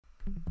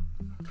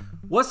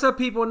What's up,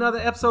 people? Another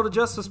episode of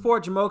Just for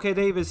Sport. Jamoke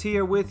Davis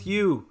here with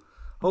you.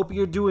 Hope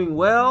you're doing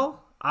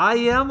well. I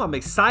am. I'm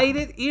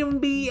excited.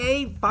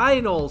 NBA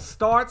Finals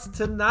starts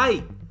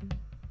tonight.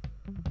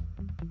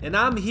 And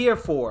I'm here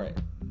for it.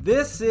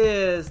 This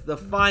is the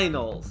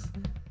finals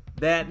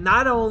that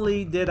not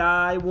only did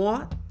I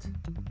want,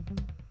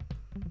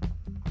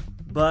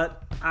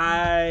 but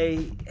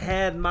I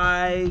had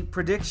my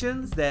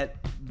predictions that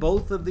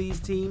both of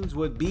these teams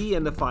would be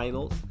in the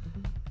finals.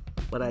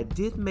 But I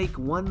did make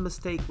one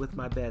mistake with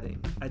my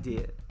betting. I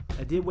did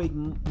make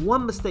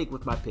one mistake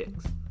with my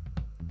picks.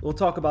 We'll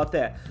talk about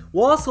that.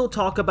 We'll also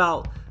talk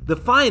about the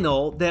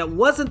final that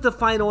wasn't the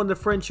final in the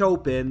French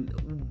Open,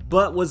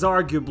 but was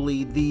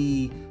arguably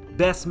the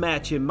best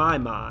match in my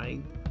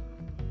mind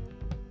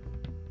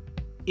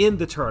in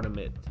the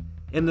tournament,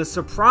 and the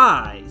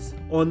surprise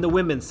on the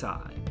women's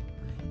side.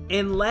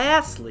 And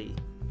lastly,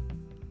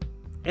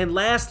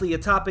 a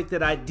topic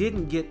that I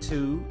didn't get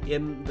to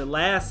in the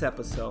last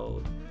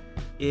episode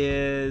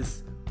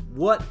is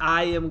what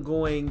I am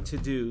going to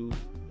do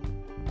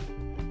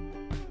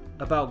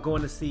about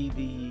going to see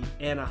the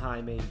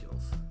Anaheim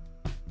Angels.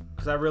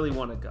 Because I really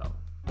want to go.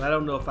 But I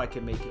don't know if I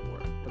can make it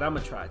work. But I'm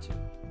going to try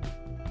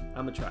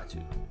to.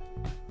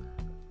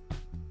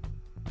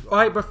 All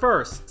right, but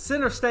first,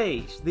 center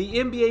stage, the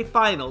NBA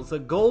Finals, the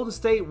Golden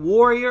State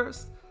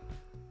Warriors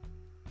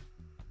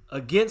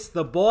against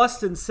the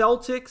Boston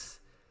Celtics.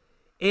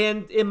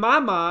 And in my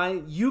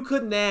mind, you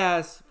couldn't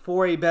ask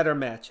for a better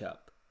matchup.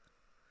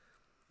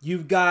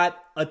 You've got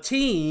a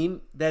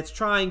team that's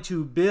trying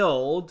to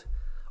build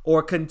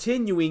or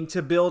continuing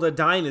to build a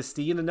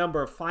dynasty in a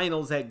number of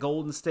finals that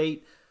Golden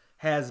State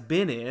has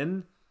been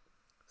in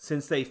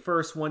since they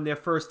first won their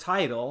first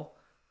title.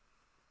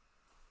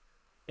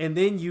 And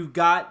then you've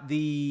got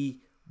the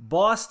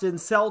Boston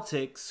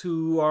Celtics,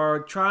 who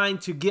are trying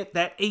to get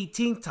that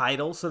 18th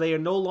title so they are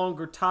no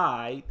longer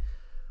tied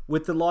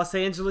with the Los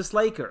Angeles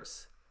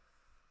Lakers.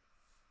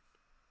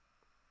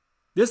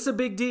 This is a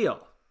big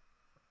deal.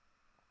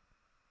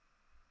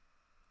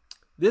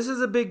 This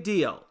is a big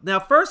deal. Now,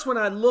 first, when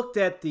I looked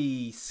at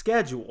the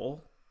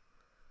schedule,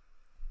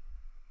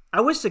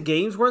 I wish the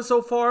games weren't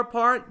so far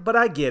apart, but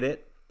I get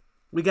it.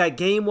 We got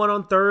game 1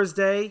 on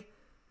Thursday,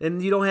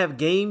 and you don't have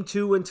game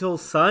 2 until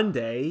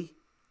Sunday.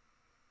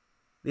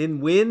 Then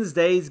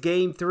Wednesday's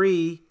game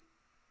 3.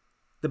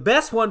 The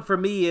best one for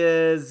me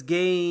is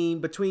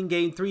between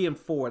game 3 and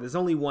 4. There's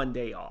only one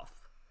day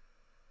off.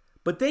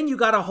 But then you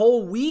got a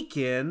whole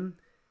weekend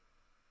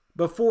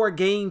before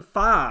game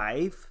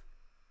 5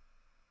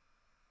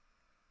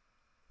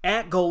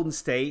 at Golden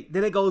State.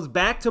 Then it goes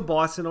back to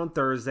Boston on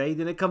Thursday.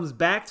 Then it comes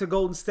back to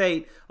Golden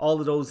State. All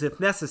of those, if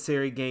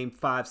necessary, game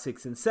 5,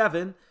 6, and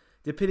 7,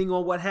 depending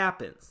on what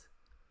happens.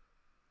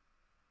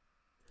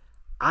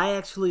 I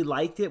actually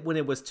liked it when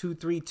it was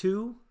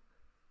 2-3-2.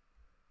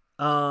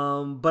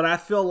 But I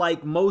feel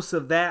like most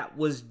of that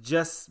was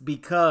just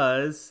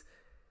because,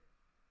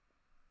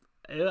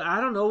 I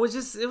don't know, it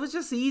was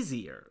just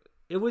easier.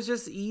 It was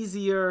just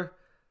easier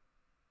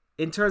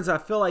in terms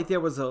of, I feel like there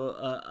was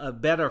a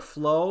better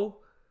flow.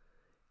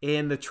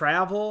 And the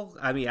travel,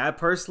 I mean, I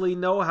personally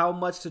know how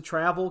much the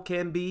travel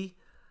can be.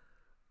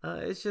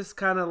 It's just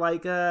kind of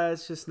like,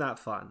 it's just not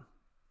fun.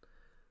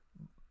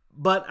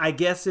 But I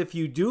guess if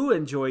you do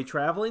enjoy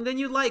traveling, then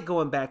you like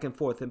going back and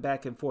forth and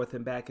back and forth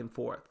and back and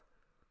forth.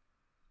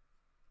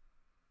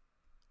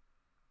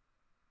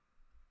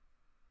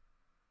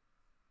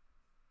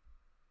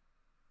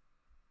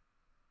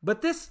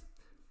 But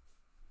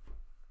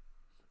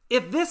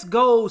if this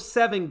goes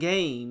 7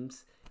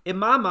 games, in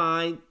my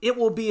mind, it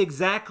will be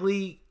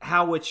exactly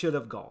how it should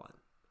have gone.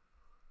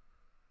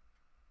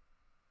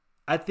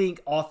 I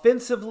think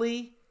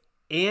offensively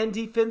and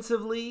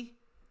defensively,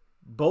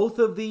 both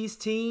of these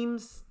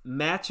teams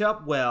match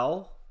up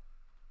well.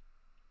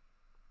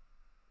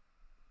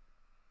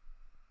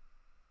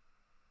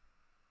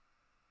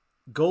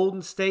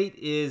 Golden State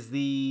is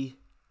the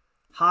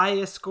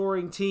highest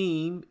scoring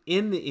team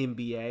in the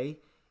NBA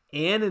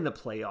and in the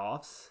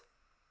playoffs.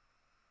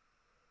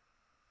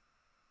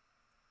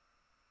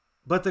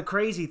 But the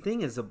crazy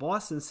thing is the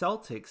Boston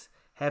Celtics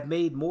have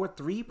made more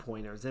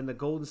three-pointers than the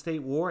Golden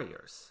State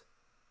Warriors.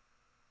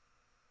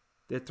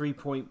 Their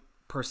three-point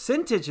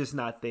percentage is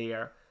not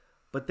there,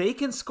 but they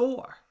can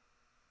score.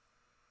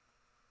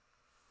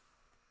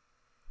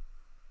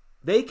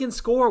 They can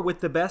score with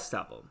the best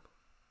of them.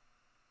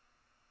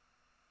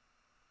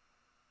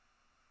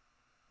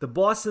 The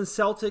Boston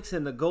Celtics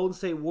and the Golden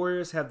State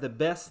Warriors have the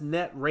best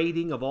net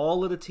rating of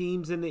all of the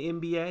teams in the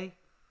NBA.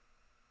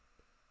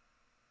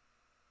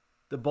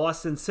 The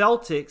Boston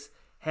Celtics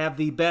have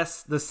the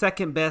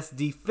second best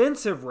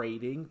defensive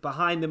rating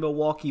behind the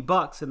Milwaukee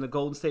Bucks, and the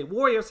Golden State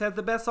Warriors have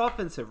the best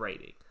offensive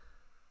rating.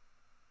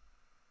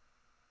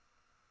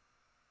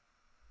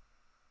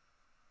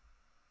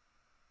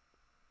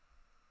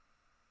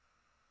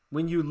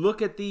 When you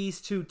look at these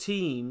two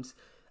teams,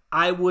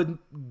 I would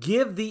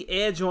give the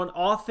edge on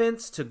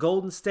offense to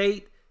Golden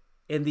State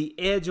and the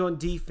edge on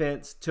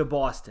defense to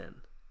Boston.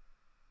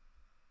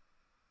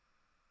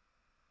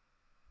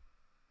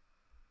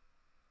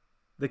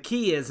 The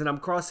key is, and I'm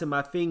crossing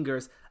my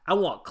fingers, I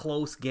want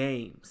close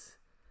games,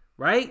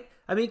 right?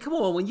 I mean, come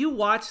on, when you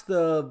watch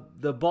the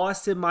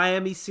Boston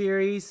Miami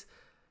series,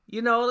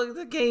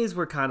 the games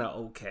were kind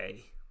of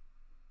okay.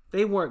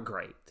 They weren't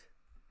great.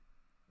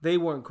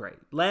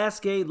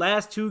 Last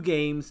two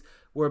games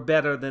were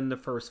better than the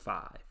first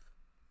five.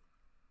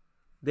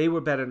 They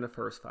were better than the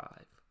first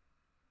five.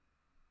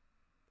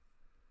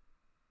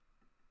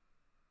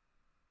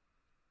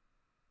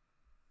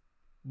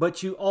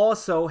 But you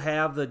also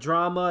have the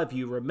drama, if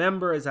you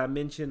remember, as I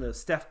mentioned, of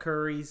Steph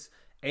Curry's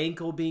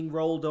ankle being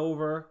rolled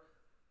over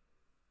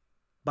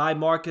by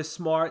Marcus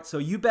Smart. So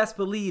you best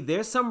believe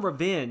there's some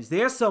revenge.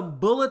 There's some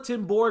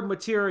bulletin board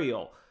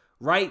material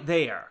right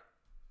there.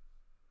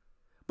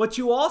 But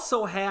you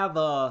also have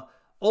a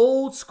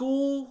old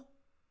school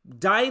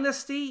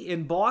dynasty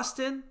in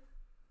Boston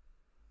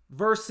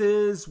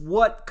versus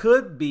what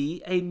could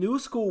be a new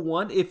school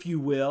one, if you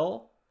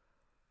will.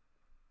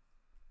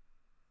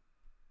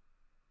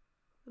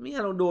 I mean, I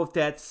don't know if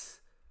that's,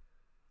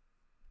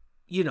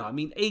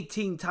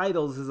 18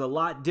 titles is a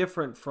lot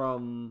different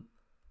from,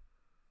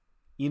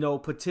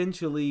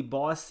 potentially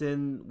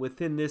Boston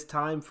within this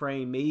time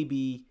frame,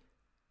 maybe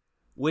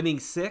winning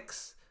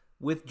 6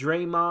 with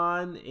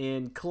Draymond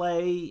and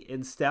Clay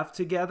and Steph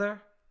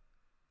together.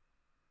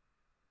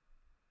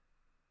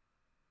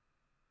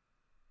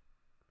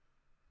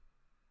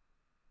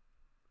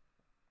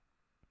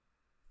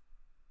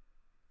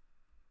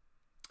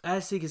 I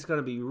just think it's going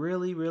to be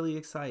really, really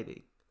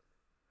exciting.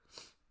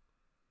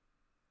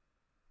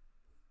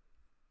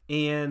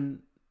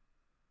 And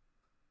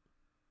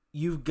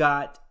you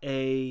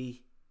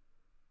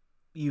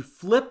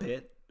flip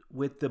it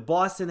with the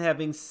Boston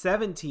having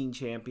 17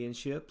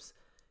 championships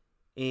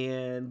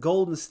and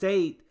Golden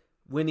State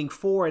winning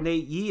 4 in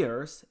 8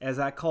 years, as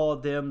I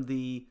called them,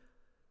 the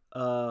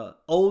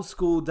old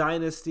school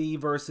dynasty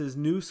versus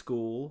new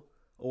school,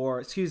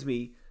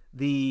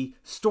 the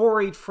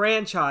storied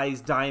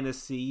franchise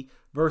dynasty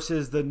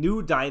versus the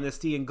new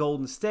dynasty in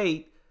Golden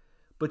State.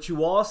 But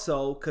you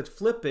also could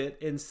flip it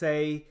and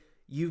say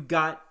you've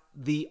got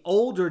the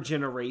older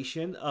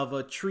generation of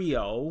a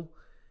trio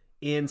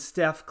in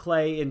Steph,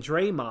 Clay, and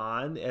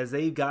Draymond, as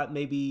they've got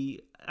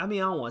maybe, I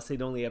don't want to say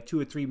they only have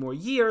 2 or 3 more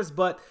years,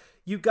 but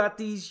you've got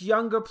these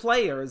younger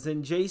players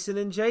in Jason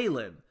and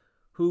Jalen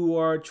who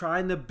are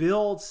trying to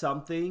build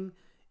something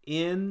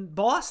in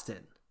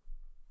Boston.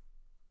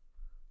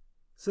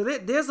 So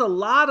there's a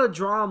lot of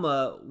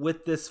drama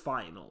with this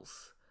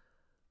finals.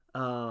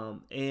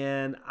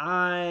 And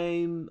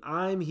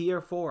I'm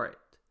here for it.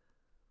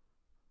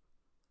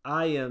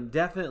 I am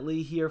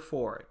definitely here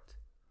for it.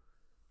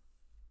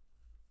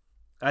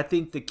 I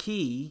think the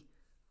key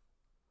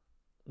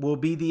will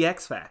be the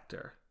X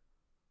Factor.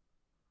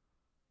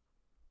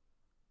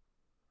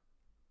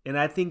 And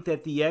I think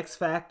that the X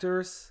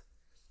Factors,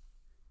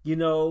 you're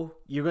going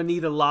to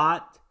need a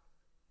lot.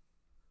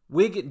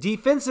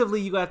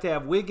 Defensively, you got to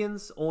have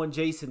Wiggins on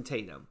Jason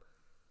Tatum.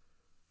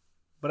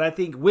 But I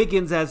think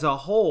Wiggins as a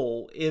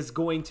whole is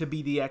going to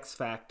be the X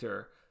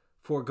Factor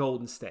for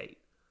Golden State.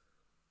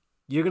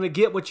 You're going to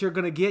get what you're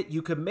going to get.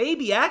 You could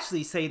maybe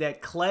actually say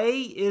that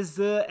Clay is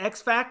the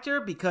X Factor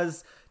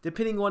because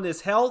depending on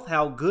his health,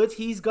 how good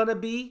he's going to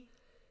be,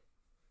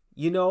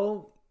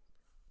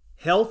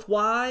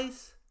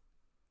 health-wise,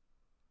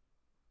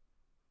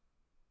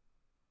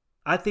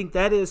 I think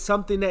that is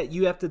something that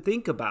you have to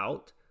think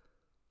about.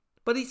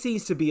 But he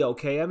seems to be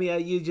okay.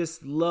 You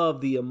just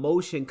love the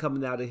emotion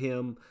coming out of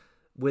him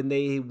when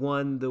they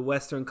won the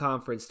Western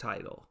Conference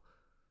title.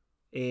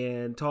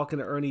 And talking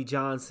to Ernie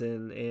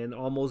Johnson and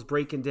almost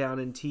breaking down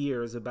in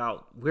tears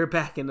about we're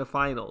back in the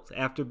finals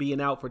after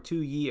being out for 2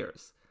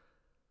 years.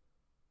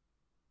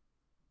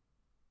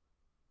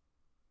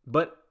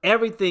 But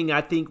everything,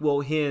 I think, will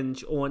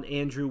hinge on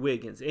Andrew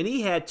Wiggins. And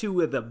he had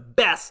 2 of the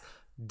best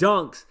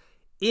dunks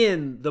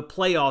in the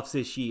playoffs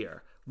this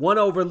year. One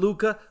over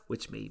Luka,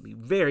 which made me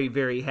very,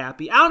 very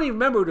happy. I don't even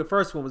remember who the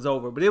first one was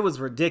over, but it was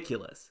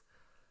ridiculous.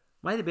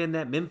 Might have been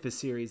that Memphis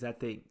series, I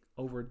think,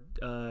 over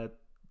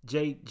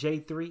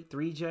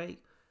J3J.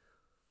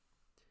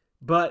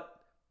 But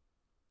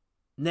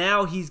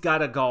now he's got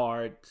to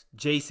guard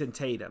Jason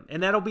Tatum,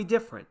 and that'll be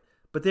different.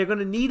 But they're going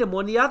to need him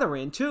on the other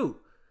end, too.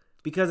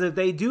 Because if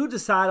they do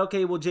decide,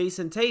 okay, well,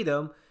 Jason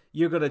Tatum,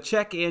 you're going to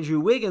check Andrew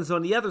Wiggins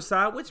on the other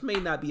side, which may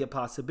not be a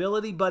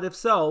possibility, but if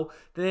so,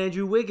 then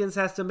Andrew Wiggins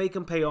has to make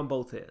him pay on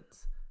both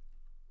ends.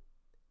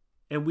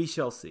 And we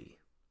shall see.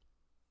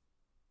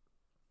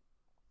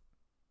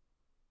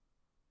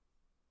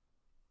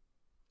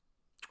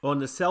 On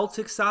the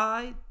Celtics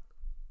side,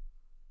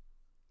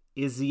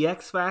 is the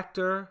X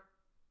Factor,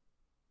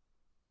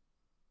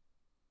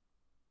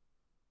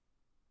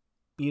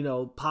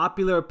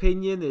 popular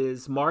opinion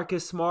is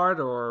Marcus Smart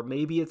or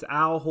maybe it's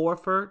Al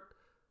Horford.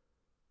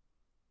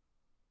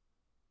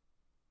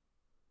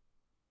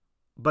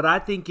 But I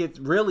think it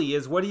really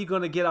is, what are you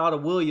going to get out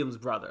of Williams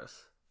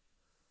brothers?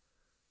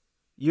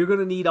 You're going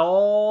to need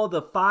all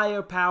the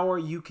firepower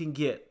you can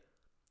get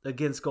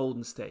against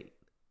Golden State.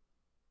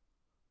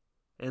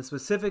 And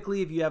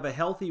specifically, if you have a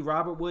healthy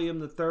Robert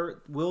Williams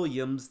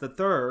the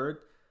third,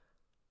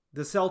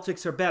 the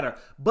Celtics are better.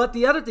 But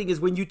the other thing is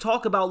when you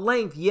talk about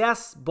length,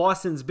 yes,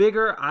 Boston's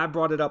bigger. I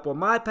brought it up on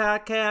my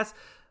podcast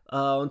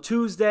on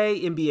Tuesday.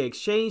 NBA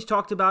Exchange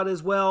talked about it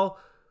as well.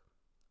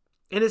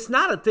 And it's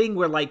not a thing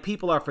where like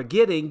people are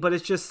forgetting, but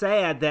it's just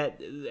sad that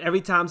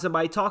every time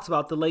somebody talks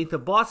about the length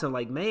of Boston,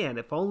 like, man,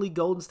 if only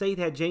Golden State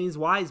had James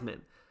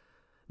Wiseman.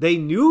 They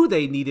knew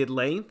they needed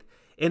length,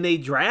 and they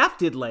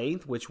drafted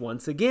length, which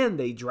once again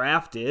they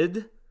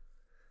drafted,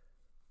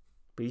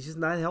 but he's just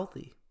not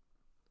healthy.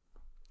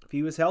 If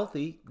he was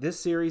healthy, this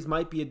series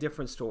might be a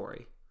different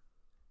story.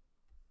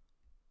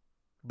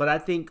 But I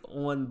think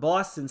on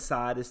Boston's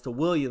side, it's the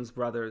Williams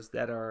brothers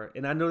that are,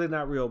 and I know they're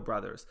not real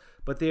brothers,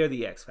 but they're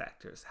the X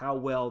factors, how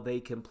well they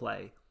can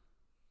play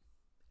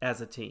as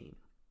a team.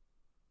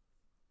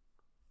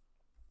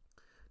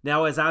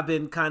 Now, as I've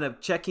been kind of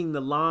checking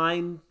the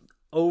line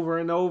over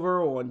and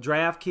over on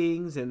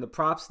DraftKings and the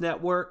Props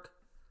Network,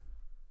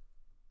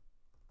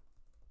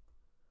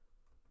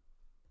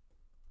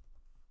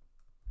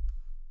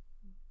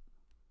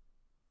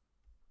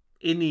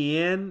 in the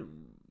end,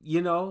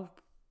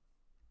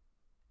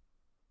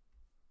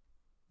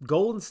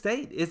 Golden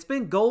State. It's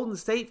been Golden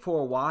State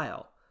for a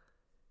while.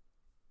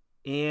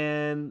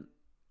 And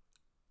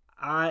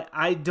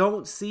I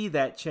don't see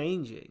that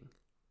changing.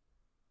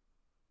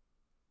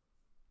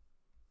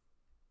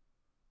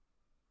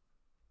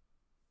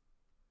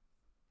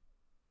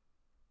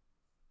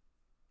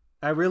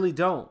 I really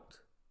don't.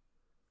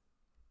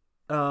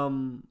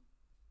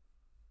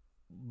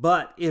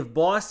 But if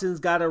Boston's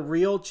got a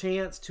real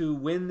chance to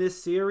win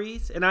this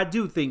series, and I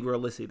do think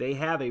realistically they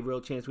have a real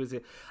chance to win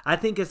this, I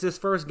think it's this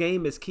first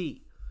game is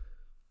key.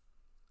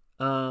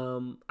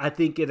 I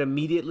think it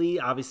immediately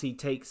obviously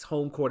takes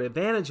home court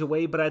advantage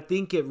away, but I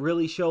think it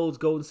really shows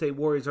Golden State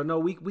Warriors, or no,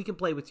 we can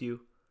play with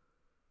you.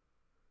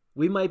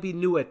 We might be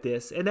new at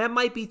this, and that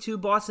might be to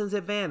Boston's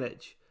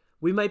advantage.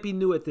 We might be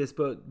new at this,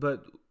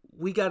 but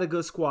we got a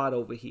good squad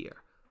over here.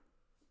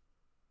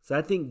 So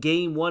I think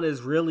game one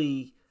is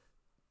really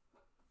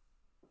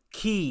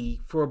key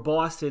for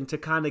Boston to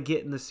kind of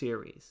get in the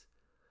series.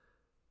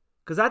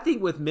 Because I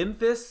think with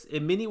Memphis,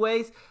 in many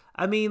ways,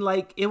 I mean,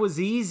 like, it was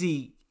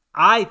easy,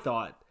 I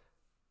thought,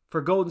 for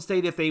Golden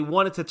State if they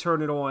wanted to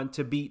turn it on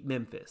to beat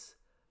Memphis.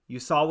 You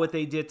saw what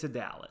they did to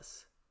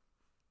Dallas.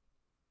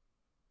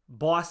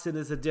 Boston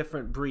is a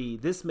different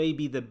breed. This may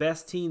be the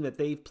best team that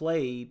they've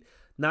played,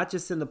 not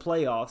just in the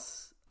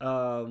playoffs,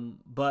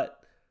 but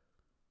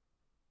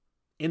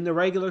in the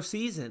regular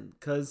season,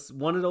 because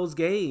one of those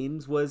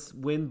games was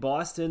when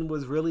Boston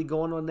was really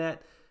going on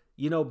that,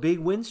 big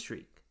win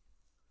streak.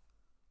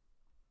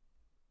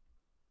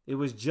 It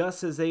was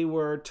just as they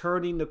were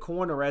turning the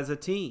corner as a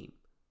team.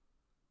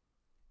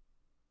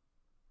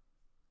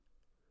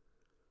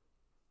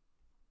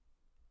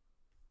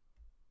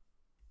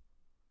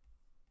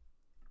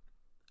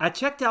 I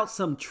checked out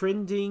some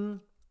trending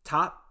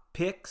top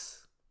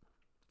picks,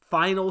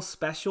 final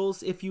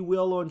specials, if you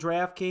will, on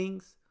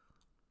DraftKings.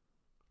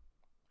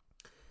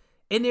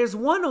 And there's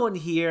one on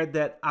here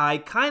that I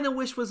kind of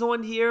wish was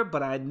on here,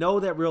 but I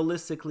know that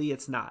realistically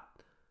it's not.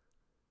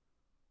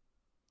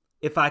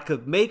 If I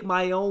could make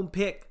my own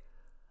pick,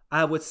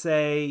 I would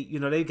say,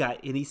 they've got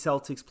any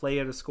Celtics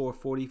player to score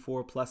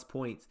 44 plus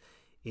points,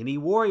 any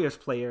Warriors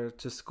player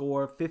to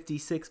score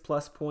 56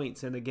 plus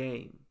points in a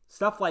game,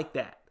 stuff like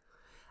that.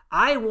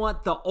 I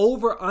want the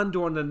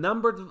over-under on the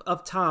number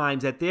of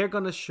times that they're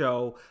going to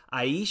show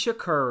Ayesha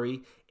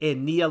Curry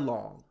and Nia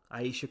Long.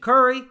 Ayesha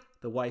Curry,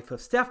 the wife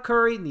of Steph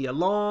Curry, Nia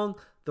Long,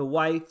 the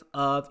wife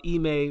of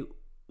Ime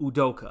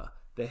Udoka,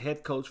 the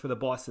head coach for the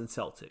Boston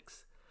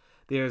Celtics.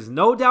 There's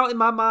no doubt in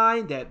my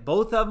mind that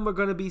both of them are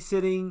going to be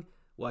sitting,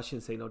 well, I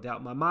shouldn't say no doubt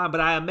in my mind, but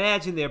I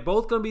imagine they're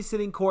both going to be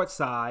sitting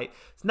courtside.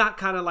 It's not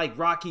kind of like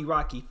Rocky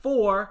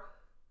IV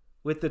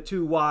with the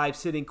two wives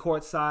sitting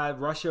courtside,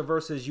 Russia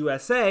versus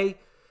USA,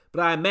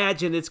 but I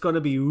imagine it's going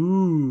to be,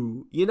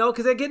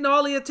 because they're getting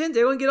all the attention.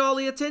 They're going to get all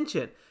the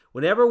attention.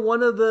 Whenever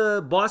one of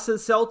the Boston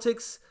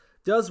Celtics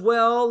does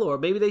well, or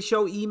maybe they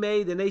show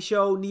Ime, then they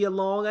show Nia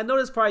Long. I know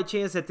there's probably a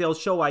chance that they'll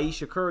show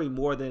Ayesha Curry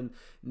more than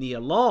Nia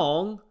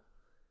Long,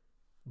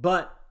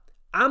 but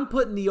I'm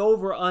putting the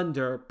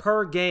over-under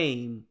per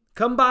game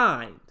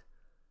combined.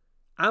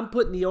 I'm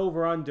putting the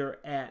over-under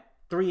at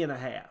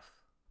 3.5.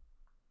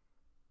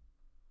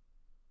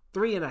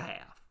 3.5.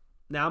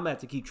 Now, I'm going to have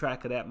to keep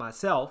track of that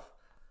myself,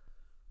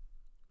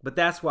 but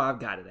that's where I've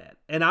got it at.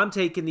 And I'm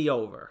taking the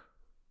over.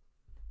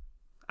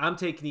 I'm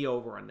taking the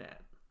over on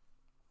that.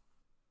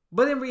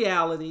 But in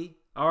reality,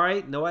 all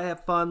right, no, I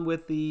have fun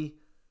with the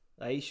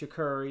Ayesha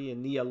Curry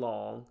and Nia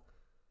Long.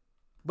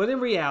 But in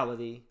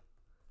reality,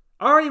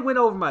 I already went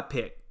over my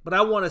pick, but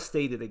I want to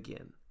state it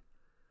again.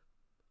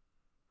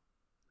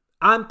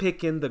 I'm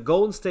picking the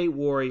Golden State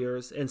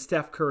Warriors and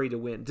Steph Curry to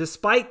win,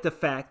 despite the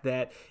fact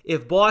that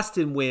if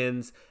Boston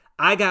wins,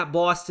 I got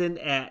Boston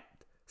at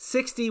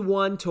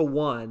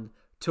 61-1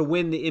 to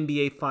win the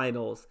NBA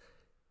Finals.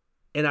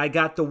 And I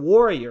got the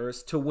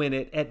Warriors to win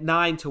it at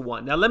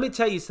 9-1. Now, let me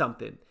tell you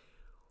something.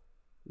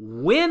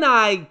 when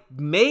I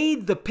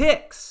made the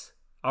picks,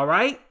 all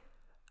right,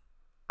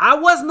 I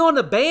wasn't on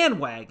the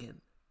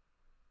bandwagon.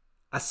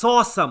 I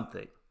saw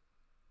something.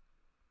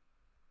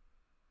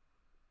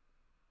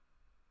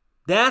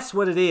 That's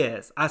what it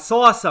is. I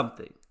saw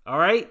something, all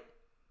right?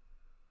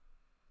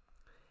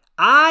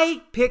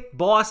 I picked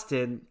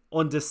Boston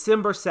on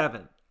December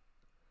 7th.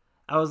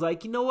 I was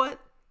like, you know what?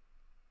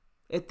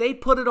 If they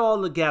put it all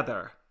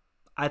together,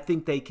 I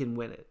think they can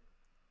win it.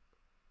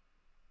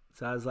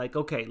 So I was like,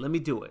 okay, let me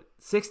do it.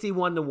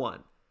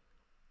 61-1.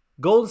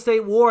 Golden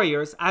State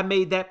Warriors, I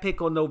made that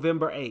pick on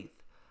November 8th.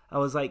 I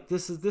was like,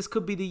 this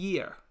could be the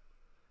year.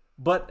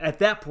 But at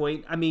that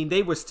point, I mean,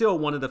 they were still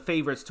one of the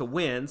favorites to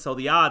win, so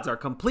the odds are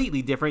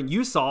completely different.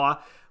 You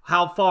saw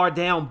how far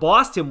down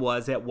Boston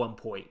was at one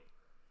point.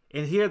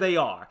 And here they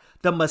are.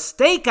 The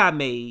mistake I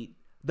made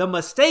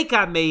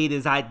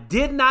is I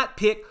did not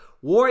pick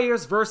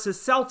Warriors versus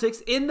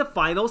Celtics in the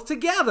finals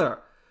together.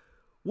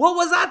 What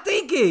was I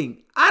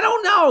thinking? I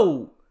don't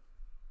know.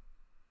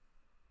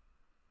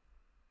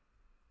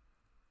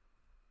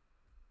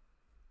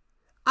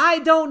 I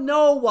don't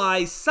know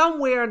why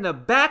somewhere in the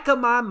back of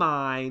my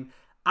mind,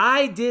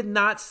 I did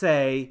not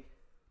say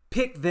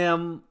pick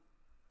them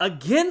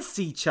against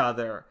each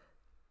other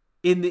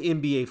in the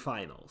NBA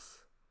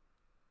Finals.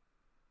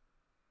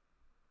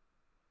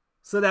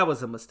 So that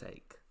was a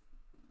mistake.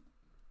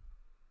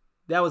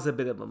 That was a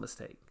bit of a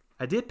mistake.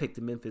 I did pick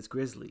the Memphis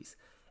Grizzlies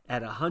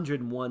at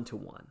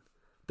 101-1.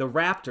 The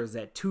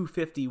Raptors at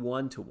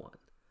 251-1.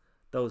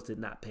 Those did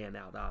not pan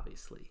out,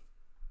 obviously.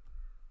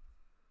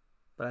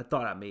 But I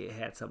thought I may have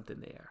had something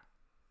there.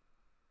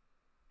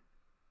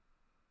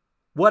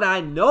 What I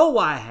know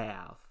I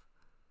have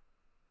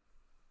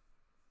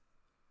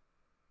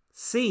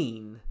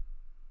seen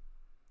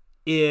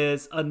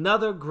is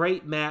another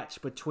great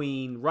match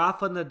between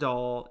Rafa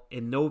Nadal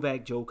and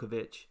Novak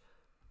Djokovic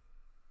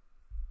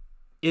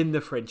in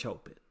the French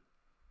Open.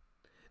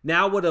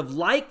 Now, I would have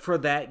liked for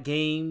that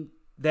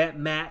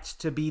match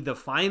to be the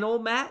final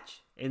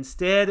match.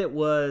 Instead, it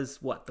was,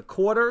 the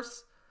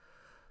quarters?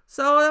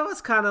 So that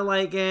was kind of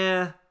like,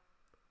 But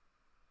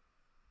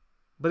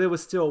it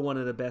was still one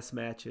of the best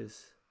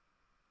matches.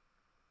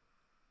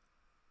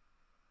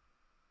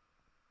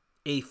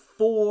 A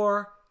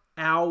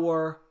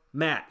 4-hour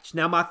match.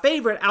 Now, my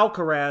favorite,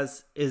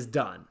 Alcaraz, is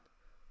done,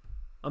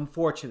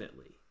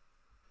 unfortunately.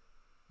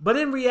 But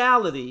in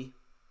reality,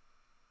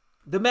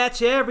 the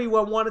match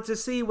everyone wanted to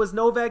see was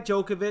Novak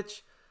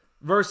Djokovic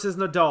versus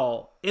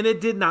Nadal, and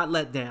it did not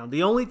let down.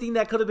 The only thing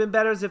that could have been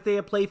better is if they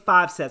had played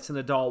 5 sets and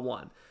Nadal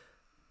won.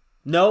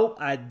 No,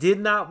 I did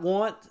not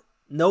want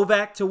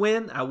Novak to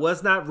win. I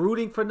was not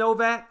rooting for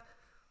Novak.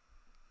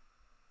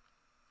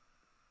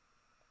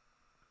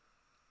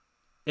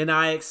 And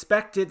I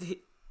expected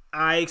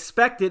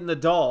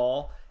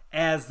Nadal,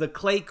 as the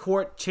clay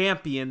court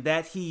champion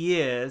that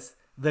he is,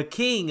 the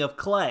king of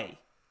clay,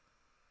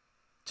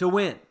 to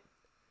win.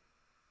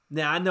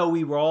 Now, I know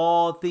we were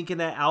all thinking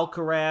that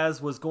Alcaraz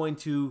was going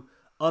to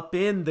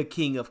upend the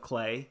king of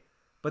clay,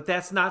 but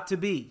that's not to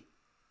be.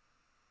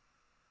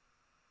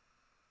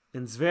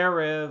 And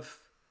Zverev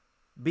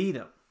beat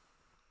him.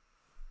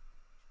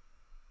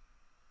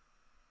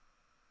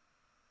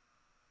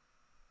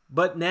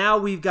 But now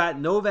we've got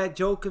Novak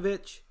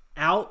Djokovic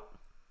out.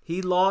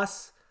 He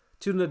lost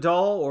to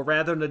Nadal, or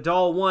rather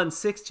Nadal won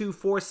 6-2,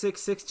 4-6,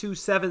 6-2,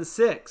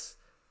 7-6.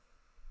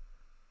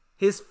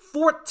 His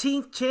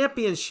 14th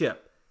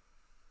championship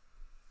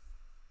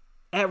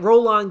at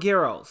Roland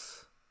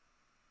Garros.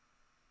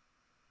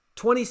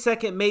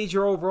 22nd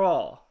major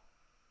overall,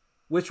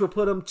 which would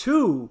put him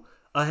 2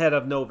 ahead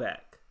of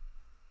Novak.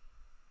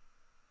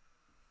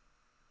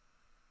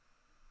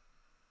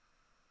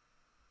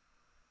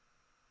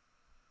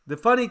 The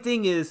funny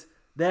thing is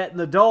that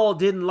Nadal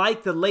didn't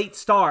like the late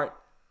start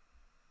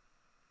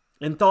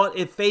and thought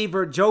it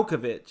favored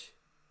Djokovic.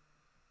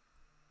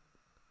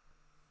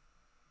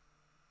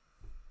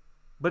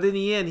 But in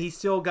the end, he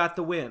still got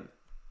the win.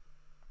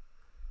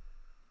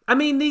 I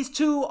mean, these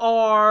two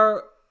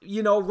are,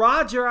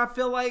 Roger, I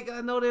feel like,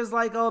 I know there's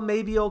like, oh,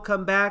 maybe he'll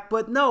come back.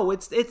 But no,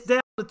 it's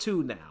down to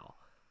 2 now.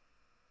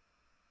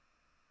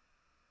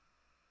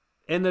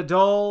 And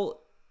Nadal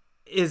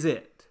is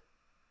it.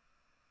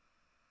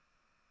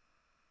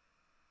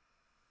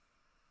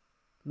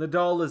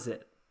 Nadal is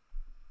it.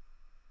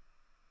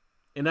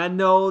 And I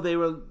know they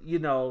were,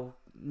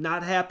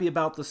 not happy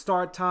about the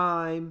start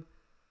time.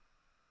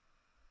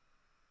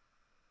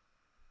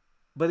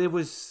 But it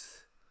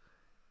was,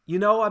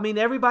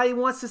 everybody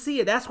wants to see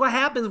it. That's what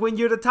happens when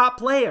you're the top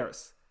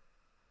players.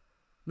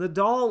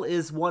 Nadal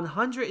is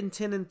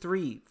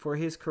 110-3 for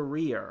his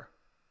career.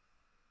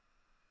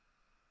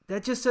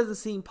 That just doesn't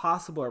seem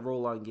possible at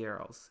Roland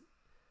Garros.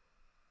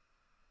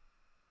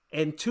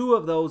 And 2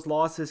 of those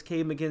losses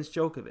came against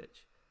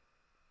Djokovic.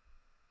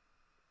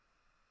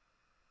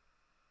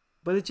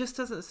 But it just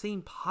doesn't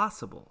seem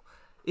possible.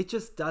 It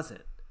just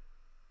doesn't.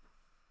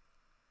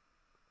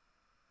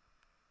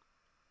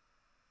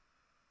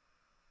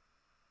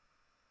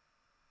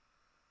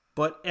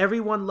 But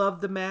everyone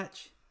loved the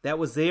match. That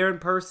was there in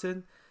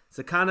person. It's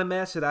the kind of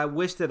match that I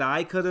wish that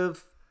I could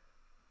have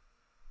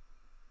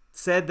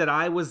said that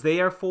I was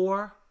there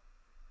for.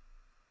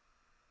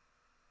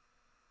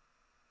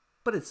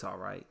 But it's all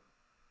right.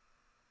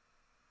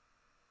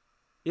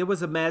 It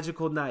was a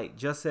magical night,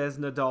 just as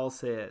Nadal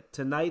said.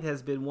 Tonight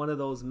has been one of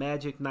those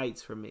magic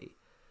nights for me.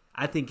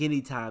 I think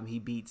anytime he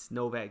beats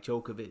Novak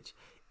Djokovic,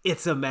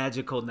 it's a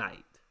magical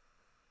night.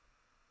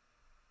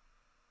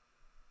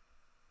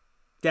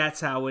 That's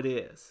how it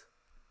is.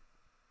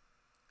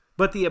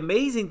 But the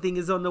amazing thing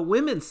is on the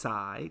women's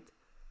side,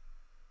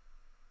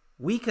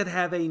 we could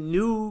have a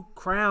new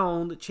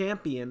crowned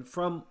champion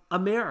from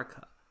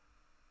America.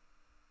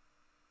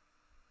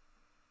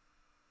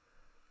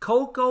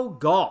 Coco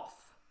Gauff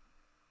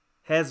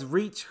has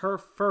reached her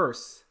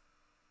first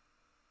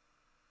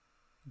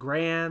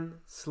Grand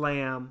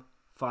Slam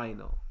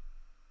final.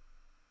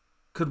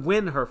 Could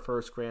win her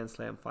first Grand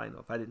Slam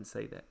final, if I didn't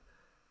say that.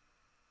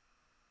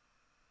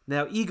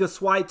 Now, Iga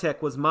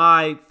Swiatek was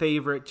my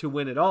favorite to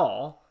win it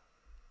all,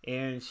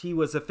 and she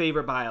was a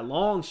favorite by a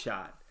long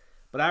shot.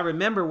 But I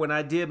remember when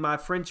I did my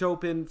French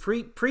Open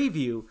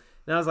preview,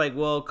 and I was like,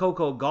 well,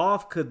 Coco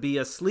Gauff could be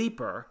a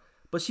sleeper,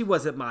 but she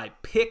wasn't my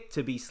pick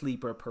to be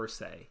sleeper per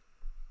se.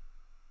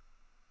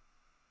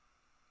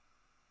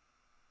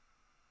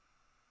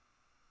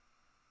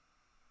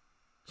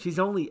 She's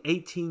only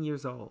 18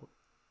 years old.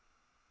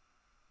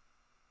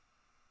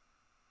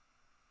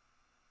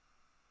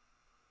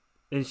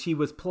 And she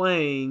was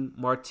playing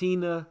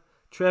Martina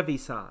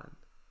Trevisan,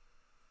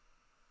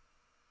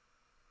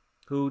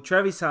 who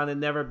Trevisan had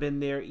never been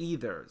there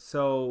either.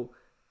 So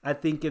I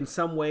think in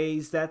some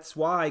ways that's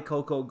why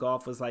Coco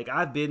Gauff was like,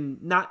 I've been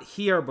not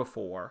here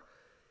before,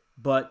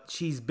 but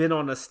she's been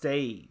on a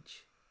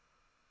stage,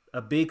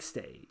 a big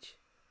stage.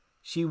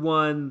 She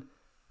won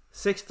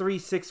 6-3,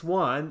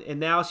 6-1, and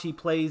now she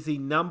plays the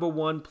number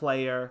one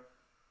player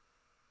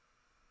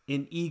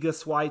in Iga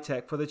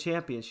Swiatek for the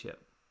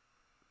championship.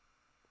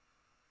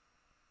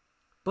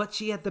 But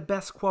she had the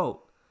best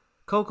quote.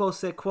 Coco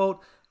said,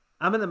 quote,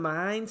 I'm in the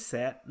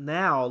mindset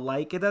now,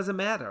 like, it doesn't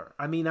matter.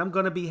 I mean, I'm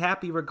going to be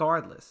happy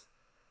regardless.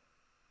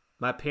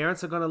 My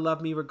parents are going to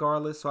love me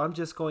regardless, so I'm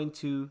just going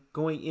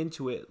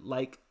into it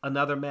like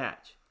another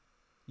match.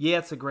 Yeah,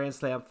 it's a Grand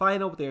Slam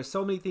final, but there's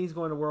so many things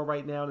going on in the world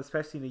right now, and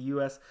especially in the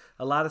U.S.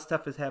 A lot of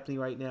stuff is happening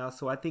right now,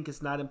 so I think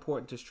it's not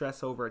important to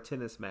stress over a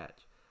tennis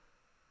match.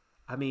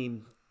 I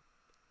mean,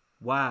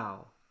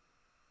 wow.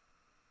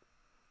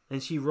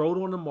 And she wrote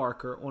on a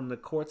marker on the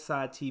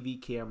courtside TV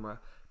camera,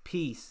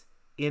 peace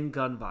in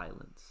gun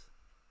violence.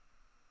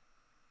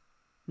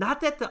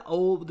 Not that the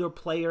older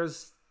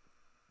players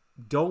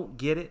don't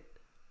get it.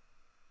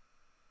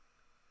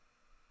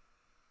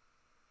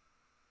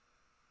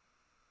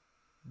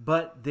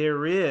 But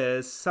there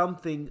is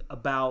something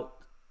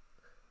about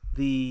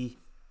the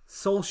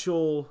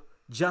social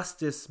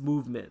justice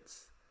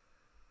movements,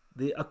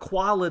 the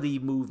equality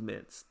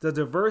movements, the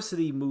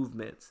diversity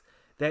movements,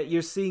 that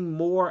you're seeing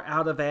more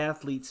out of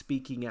athletes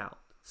speaking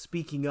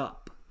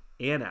up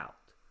and out.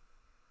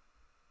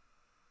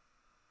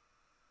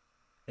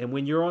 And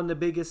when you're on the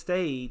biggest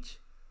stage,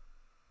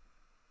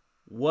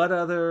 what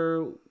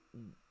other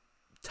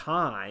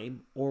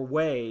time or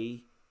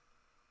way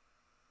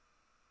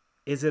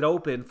is it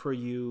open for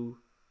you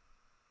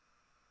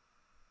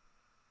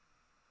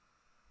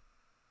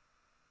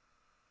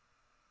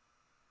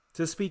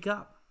to speak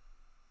up?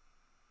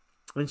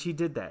 And she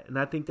did that. And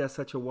I think that's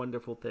such a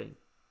wonderful thing.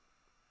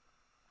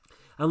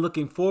 I'm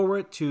looking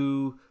forward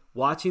to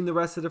watching the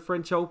rest of the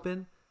French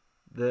Open.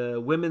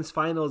 The women's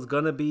final is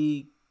going to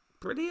be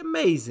pretty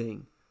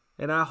amazing.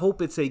 And I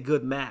hope it's a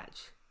good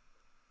match.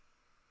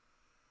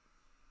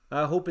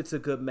 I hope it's a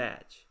good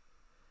match.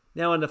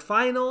 Now in the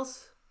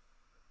finals,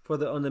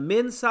 on the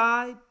men's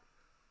side,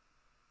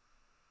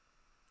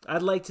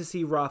 I'd like to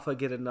see Rafa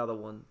get another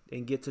one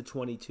and get to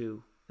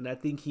 22. And I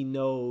think he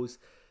knows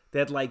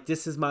that, like,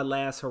 this is my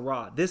last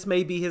hurrah. This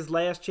may be his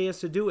last chance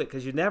to do it,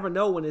 because you never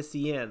know when it's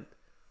the end.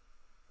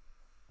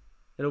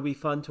 It'll be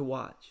fun to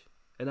watch,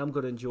 and I'm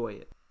going to enjoy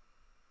it.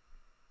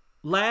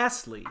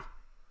 Lastly,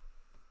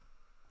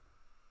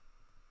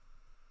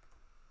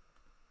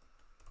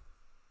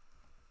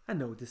 I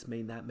know this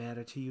may not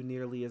matter to you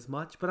nearly as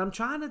much, but I'm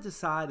trying to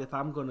decide if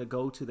I'm going to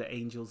go to the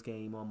Angels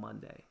game on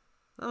Monday.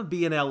 I'm going to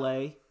be in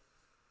LA.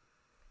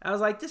 I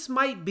was like, this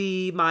might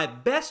be my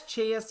best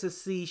chance to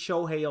see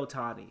Shohei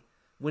Ohtani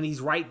when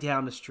he's right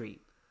down the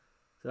street.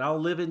 So I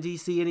don't live in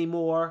DC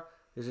anymore.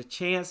 There's a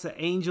chance the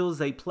Angels,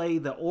 they play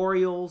the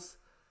Orioles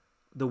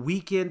the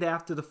weekend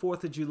after the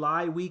 4th of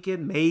July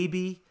weekend.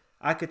 Maybe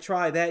I could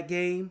try that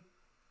game.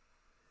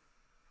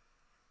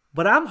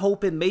 But I'm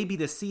hoping maybe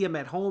to see him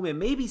at home and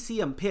maybe see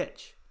him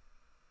pitch.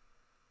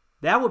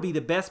 That would be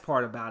the best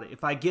part about it,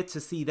 if I get to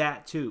see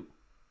that too.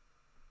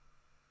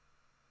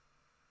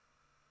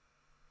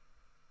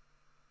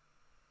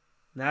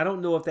 Now, I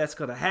don't know if that's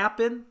going to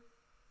happen.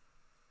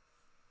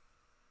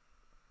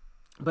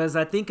 But as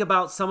I think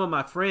about some of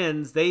my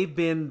friends, they've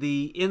been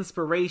the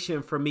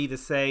inspiration for me to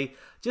say,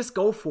 just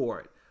go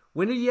for it.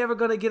 When are you ever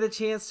going to get a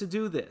chance to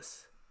do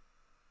this?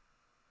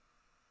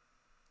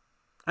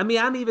 I mean,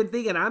 I'm even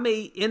thinking I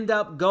may end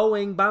up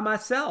going by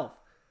myself,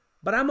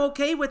 but I'm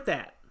okay with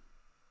that.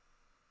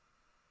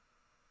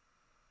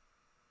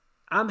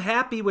 I'm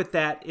happy with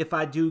that if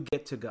I do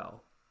get to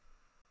go.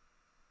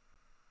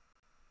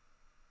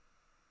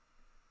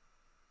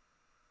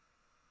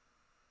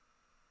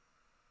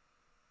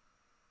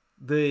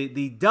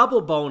 The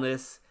double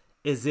bonus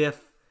is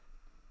if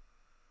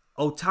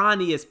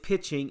Ohtani is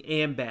pitching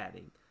and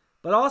batting.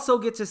 But also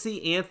get to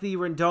see Anthony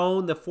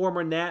Rendon, the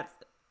former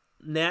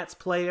Nats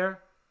player.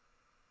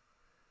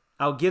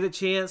 I'll get a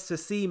chance to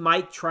see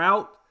Mike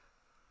Trout,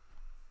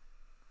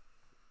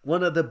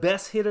 one of the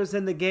best hitters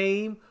in the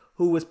game,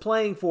 who was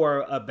playing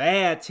for a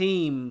bad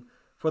team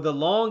for the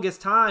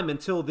longest time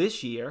until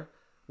this year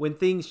when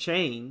things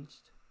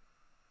changed.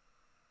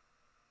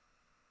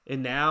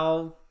 And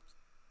now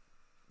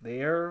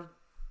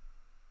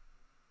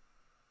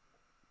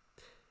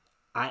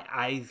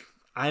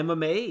I'm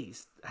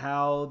amazed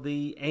how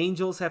the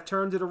Angels have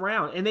turned it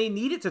around. And they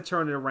needed to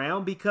turn it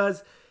around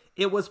because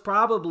it was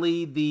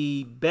probably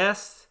the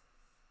best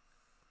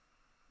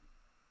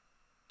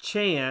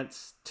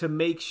chance to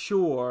make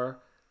sure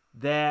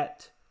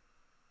that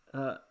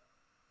Shohei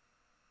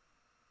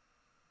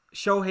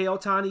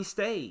Ohtani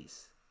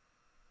stays.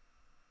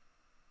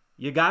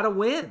 You got to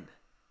win.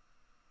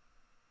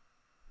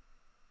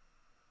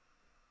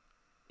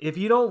 If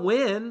you don't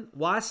win,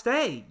 why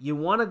stay? You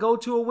want to go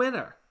to a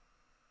winner.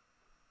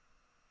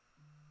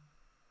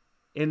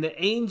 And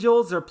the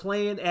Angels are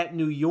playing at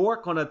New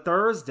York on a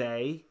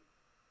Thursday.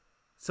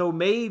 So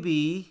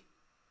maybe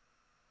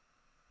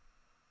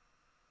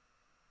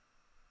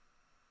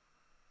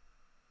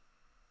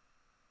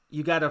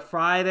you got a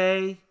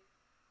Friday,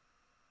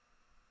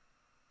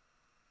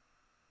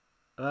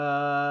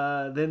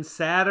 then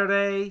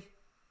Saturday,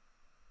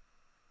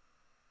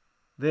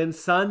 then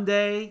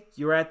Sunday.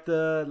 You're at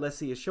the, let's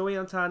see, if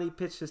Shohei Ohtani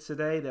pitches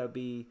today, that would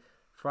be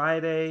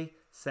Friday,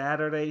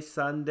 Saturday,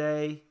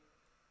 Sunday.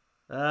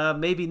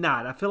 Maybe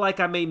not. I feel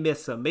like I may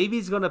miss him. Maybe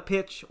he's going to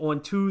pitch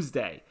on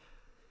Tuesday.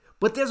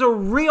 But there's a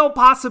real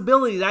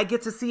possibility that I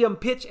get to see him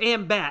pitch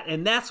and bat.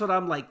 And that's what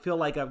I'm like, feel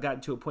like I've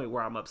gotten to a point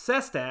where I'm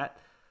obsessed at.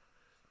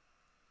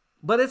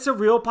 But it's a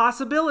real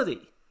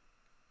possibility.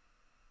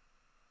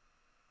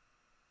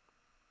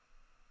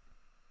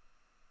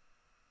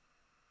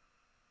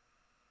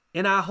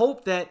 And I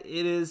hope that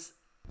it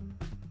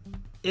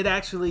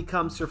actually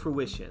comes to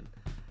fruition.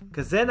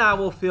 Because then I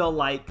will feel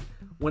like,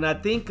 when I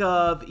think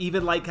of,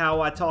 even like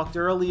how I talked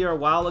earlier a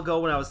while ago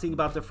when I was thinking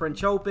about the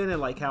French Open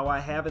and like how I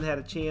haven't had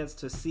a chance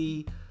to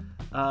see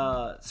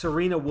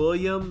Serena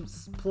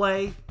Williams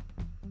play.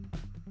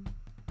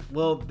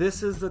 Well,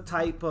 this is the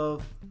type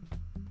of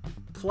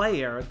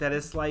player that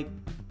it's like,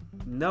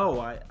 no,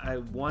 I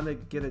want to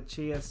get a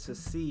chance to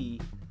see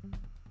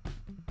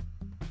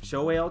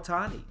Shohei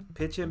Ohtani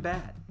pitch and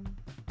bat.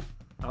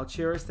 I'll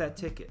cherish that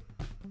ticket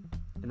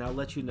and I'll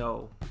let you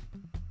know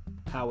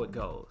how it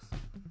goes.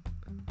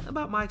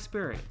 About my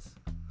experience.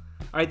 All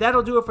right,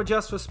 that'll do it for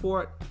Just for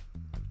Sport.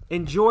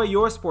 Enjoy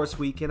your sports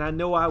week, and I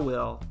know I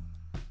will.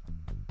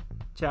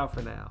 Ciao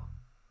for now.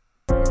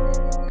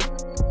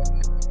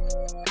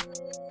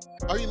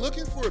 Are you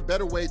looking for a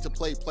better way to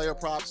play player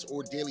props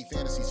or daily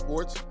fantasy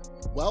sports?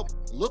 Well,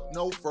 look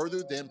no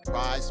further than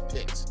Prize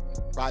Picks.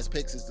 Prize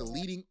Picks is the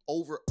leading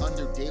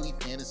over-under daily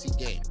fantasy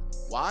game.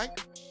 Why?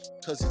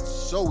 Because it's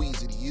so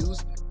easy to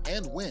use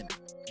and win.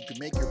 You can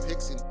make your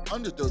picks in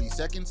under 30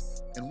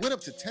 seconds and win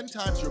up to 10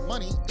 times your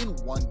money in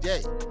one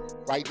day.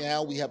 Right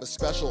now, we have a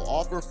special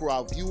offer for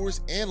our viewers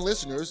and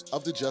listeners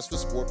of the Just for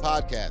Sport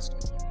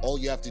podcast. All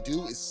you have to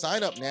do is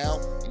sign up now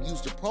and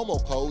use the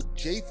promo code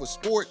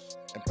J4Sport,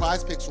 and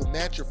Prize Picks will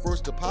match your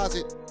first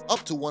deposit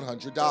up to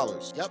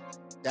 $100. Yep,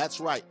 that's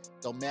right.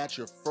 They'll match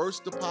your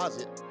first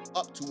deposit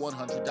up to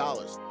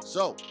 $100.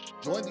 So,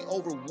 join the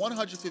over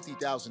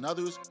 150,000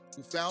 others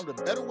who found a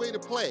better way to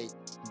play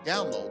and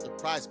download the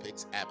Prize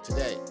Picks app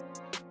today.